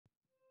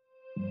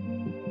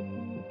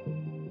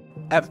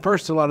At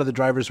first, a lot of the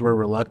drivers were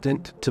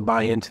reluctant to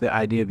buy into the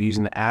idea of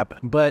using the app.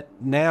 But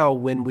now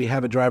when we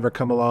have a driver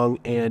come along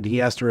and he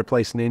has to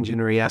replace an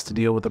engine or he has to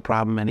deal with a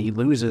problem and he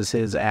loses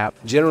his app,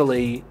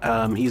 generally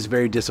he's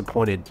very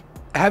disappointed.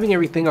 Having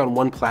everything on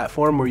one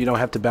platform where you don't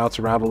have to bounce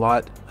around a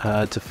lot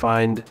to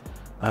find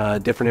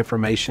different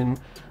information,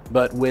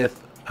 but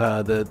with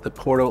the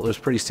portal, it was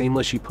pretty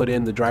seamless. You put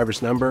in the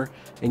driver's number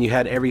and you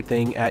had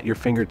everything at your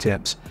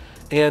fingertips.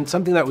 And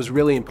something that was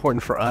really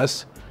important for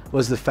us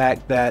was the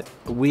fact that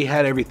we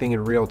had everything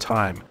in real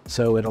time.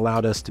 So it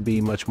allowed us to be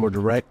much more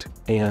direct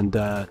and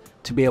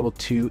to be able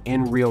to,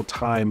 in real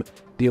time,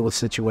 deal with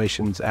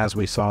situations as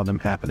we saw them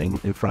happening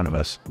in front of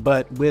us.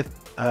 But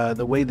with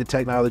the way the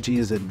technology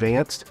is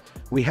advanced,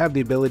 we have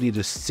the ability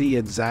to see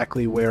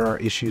exactly where our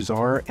issues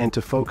are and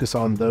to focus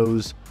on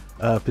those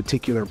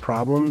particular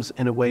problems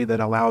in a way that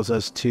allows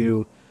us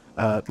to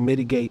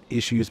mitigate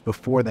issues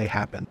before they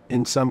happen.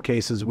 In some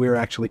cases, we're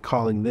actually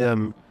calling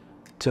them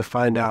to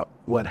find out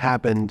what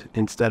happened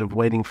instead of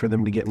waiting for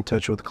them to get in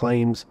touch with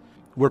claims.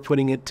 We're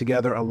putting it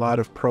together a lot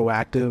of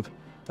proactive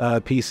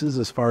pieces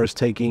as far as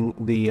taking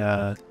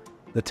the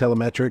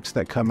telemetrics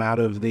that come out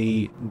of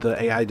the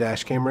AI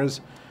dash cameras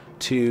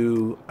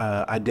to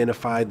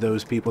identify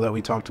those people that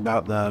we talked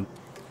about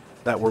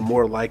that were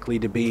more likely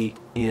to be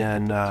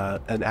in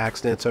an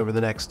accidents over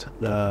the next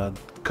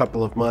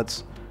couple of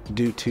months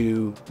due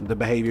to the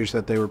behaviors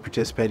that they were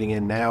participating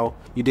in. Now,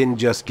 you didn't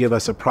just give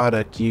us a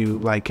product, you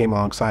came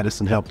alongside us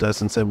and helped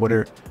us and said, what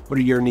are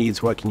your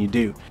needs, what can you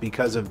do?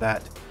 Because of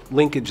that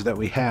linkage that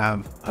we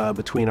have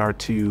between our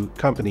two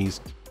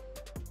companies,